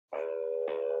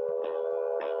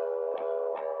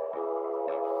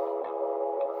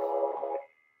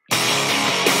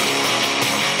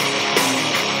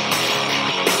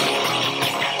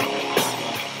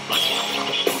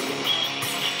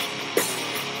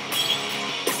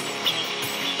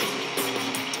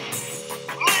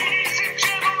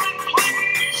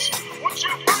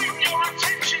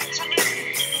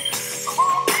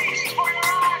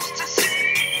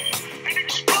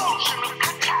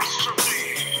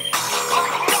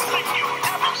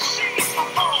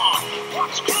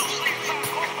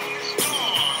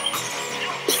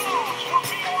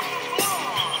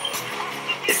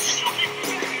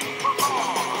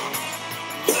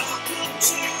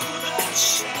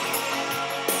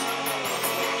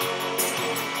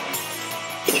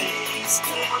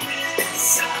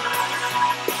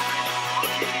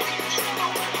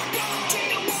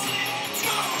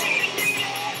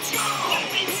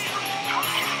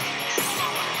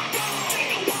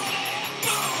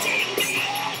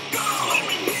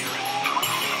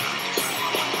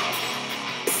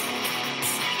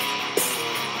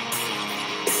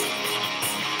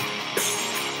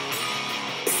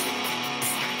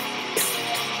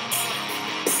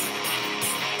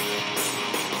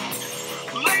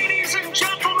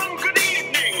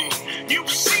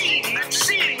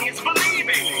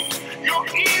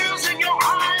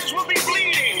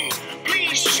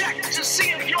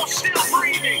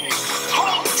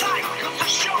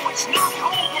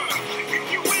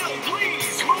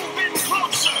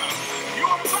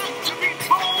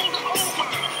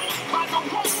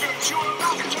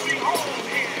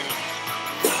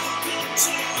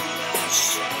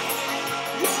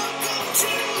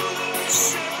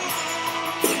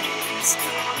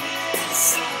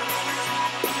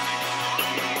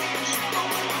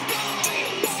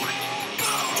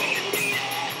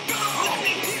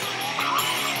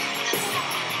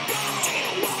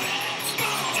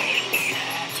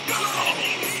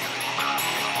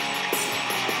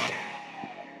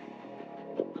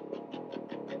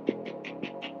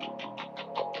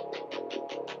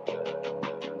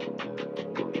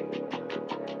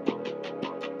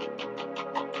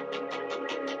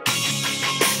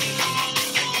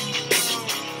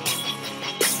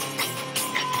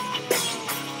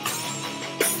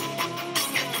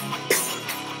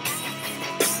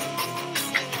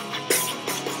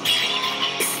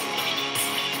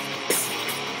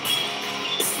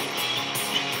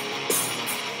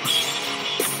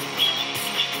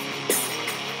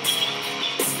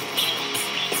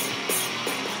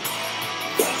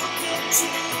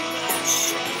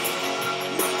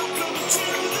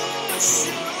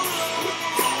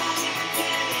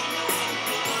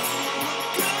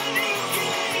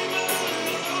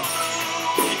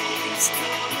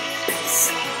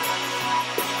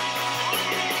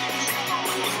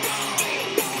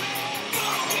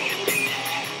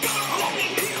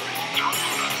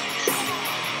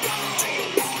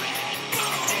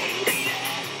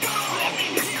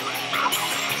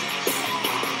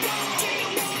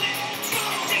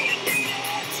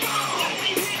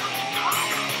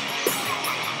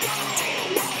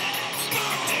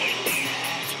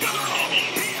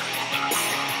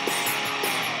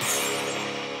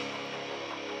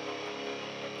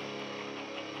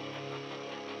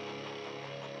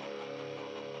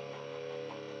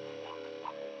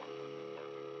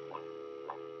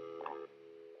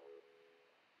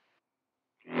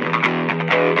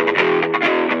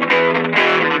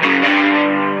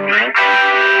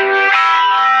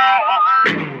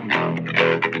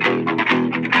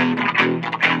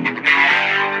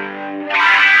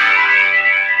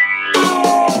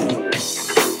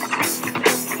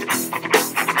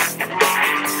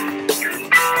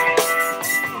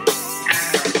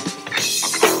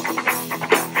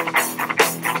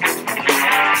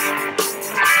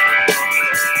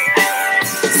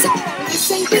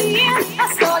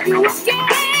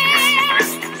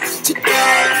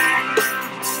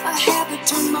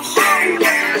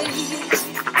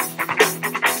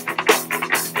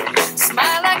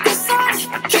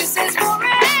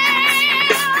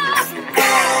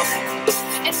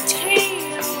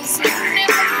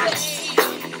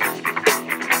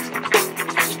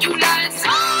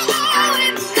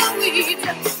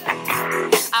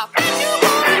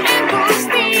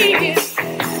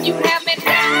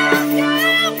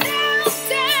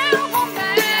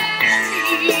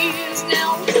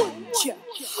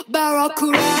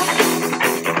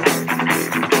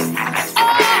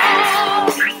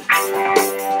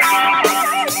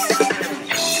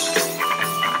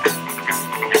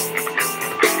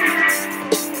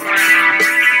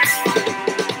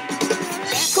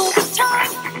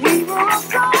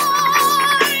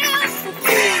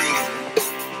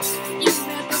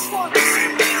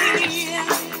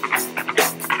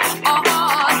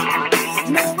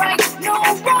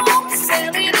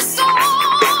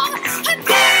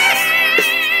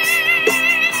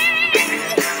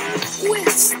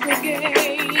it's the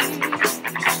game.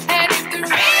 And if the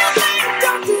real thing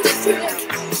don't do the trick,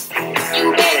 you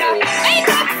better make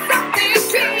up something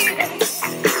big.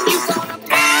 You gonna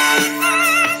burn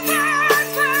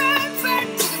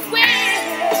to the wind.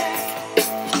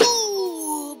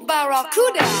 Ooh,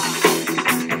 Barracuda.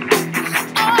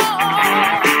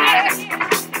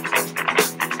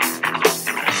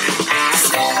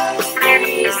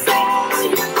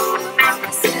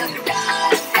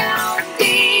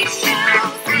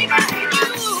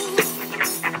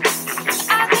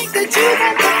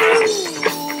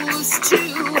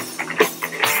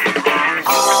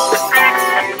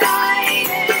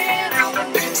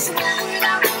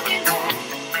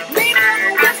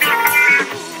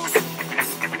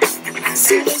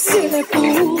 Silly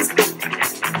fools.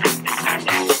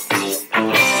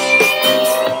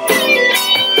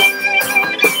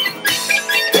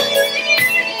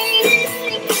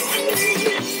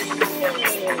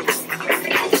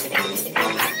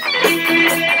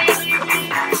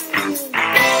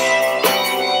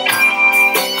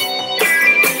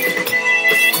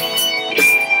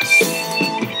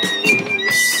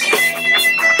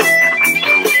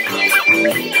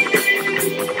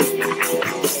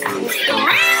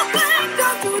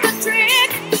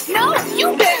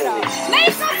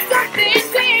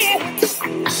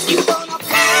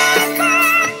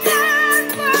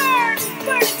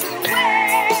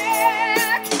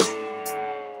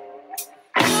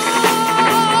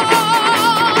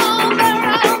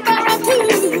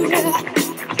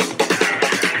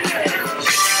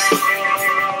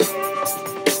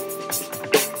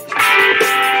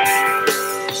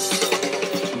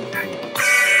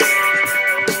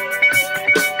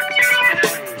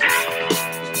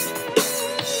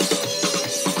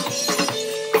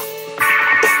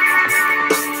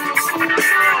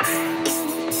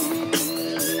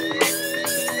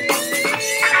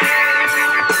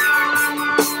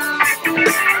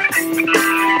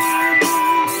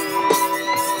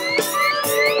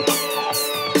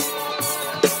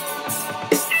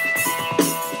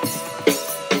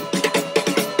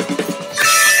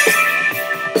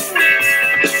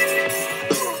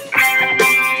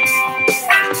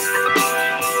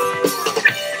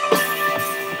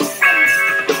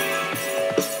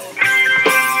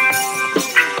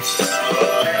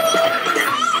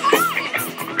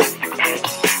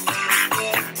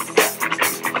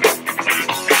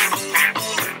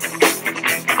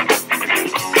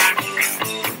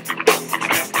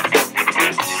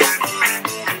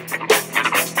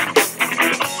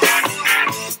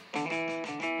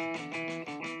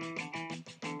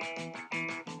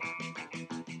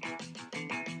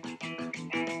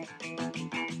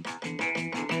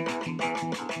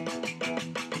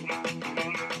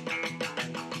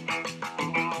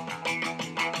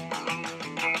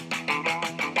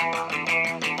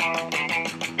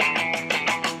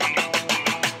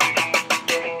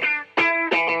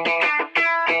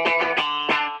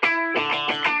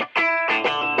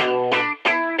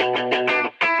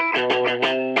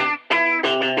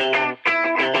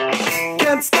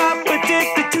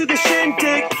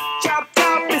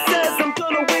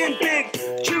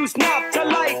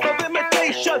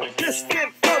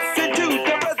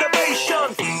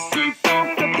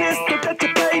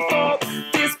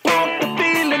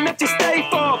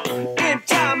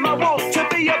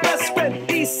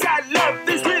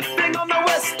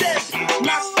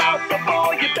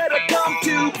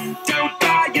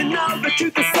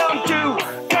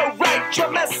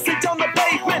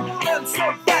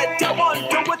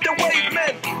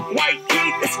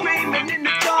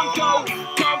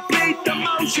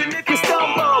 If you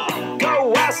stumble,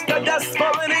 go ask the dust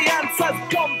for any answers.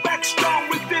 Come back strong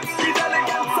with 50 million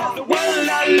answers. The world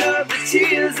I love, the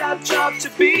tears I've dropped to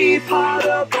be part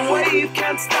of the wave.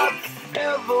 Can't stop,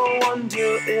 ever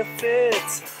wonder if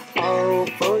it's all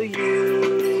for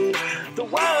you. The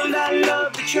world I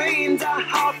love, the trains I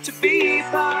hop to be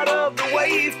part of the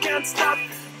wave. Can't stop,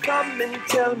 come and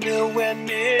tell me when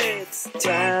it's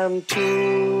time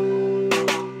to.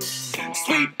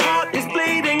 Sweetheart is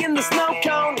bleeding in the snow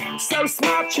cone. So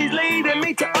smart, she's leading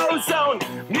me to ozone.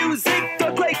 Music,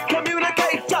 the great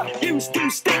communicator. Use 2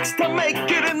 sticks to make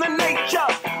it in the nature.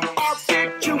 I'll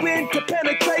get you into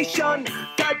penetration.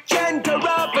 The gender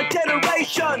of a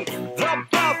generation. The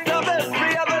birth of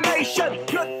every other nation.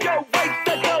 Look your way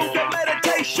to go to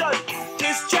meditation.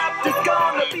 This chapter's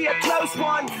gonna be a close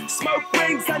one. Smoke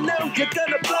rings, I know you're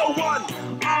gonna blow one.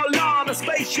 All on a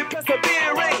spaceship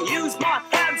persevering. Use my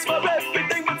hands for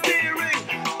everything but steering.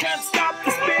 Can't stop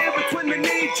the spirits when they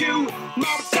need you.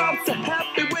 Mom tops are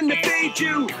happy when they feed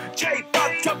you. J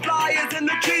butterflies in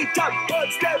the treetop.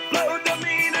 Birds that blow the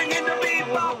meaning in the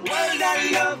bebop. World I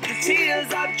I love the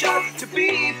tears I drop to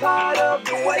be part of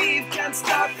the wave. Can't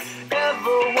stop.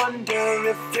 Ever wonder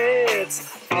if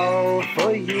it's all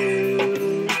for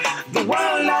you? The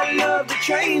world I love, the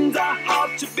trains are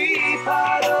hard to be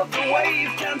part of the wave.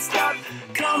 Can't stop.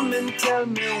 Come and tell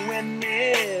me when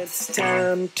it's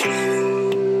time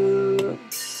to.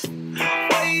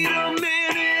 Wait a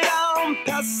minute, I'm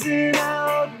passing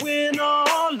out, win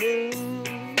or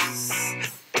lose,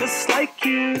 just like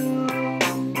you.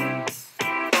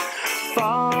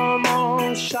 Far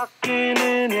more shocking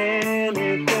than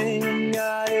anything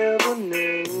I ever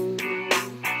knew.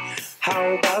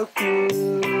 How about you?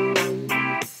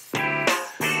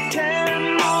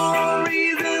 10 more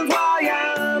reasons why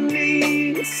I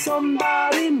need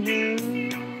somebody new,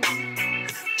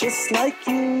 just like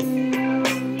you.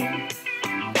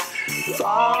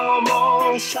 Far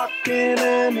more shocking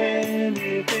than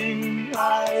anything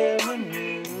I ever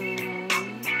knew.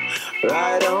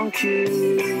 Right on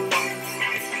cue.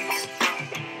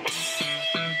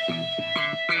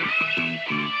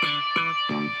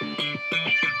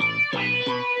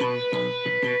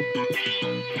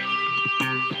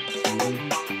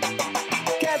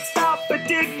 Can't stop,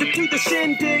 addicted to the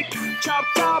shindig. Chop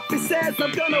top, he says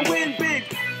I'm gonna win big.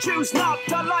 Choose not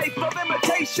a life of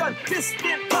imitation.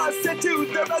 Distant person to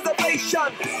the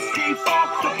reservation.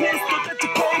 Default the pistol that you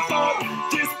pay for.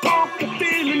 Just pump the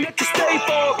feeling that you stay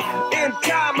for. In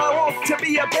time I want to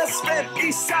be your best friend.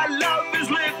 Eastside love is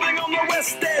living on the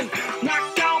west end.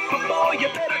 Knocked out before you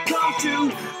better come to.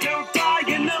 Don't die,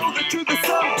 you know the truth is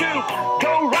some do.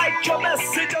 Go write your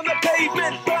message on the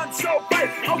pavement. Burn so bright,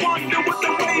 I wonder what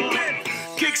the wave meant.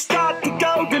 Kickstart the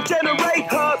golden generate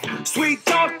hub. Sweet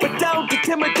talk but don't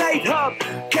intimidate hub.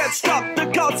 Can't stop the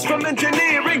gods from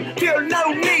engineering. Feel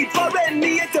no need for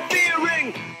any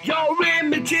interfering. Your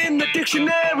image in the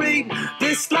dictionary.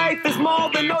 This life is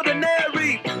more than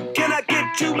ordinary. Can I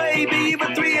get you maybe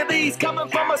even 3 of these? Coming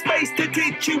from a space to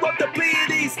teach you of the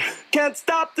Pleiades. Can't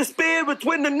stop the spirits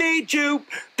when they need you.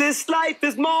 This life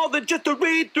is more than just a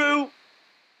read through.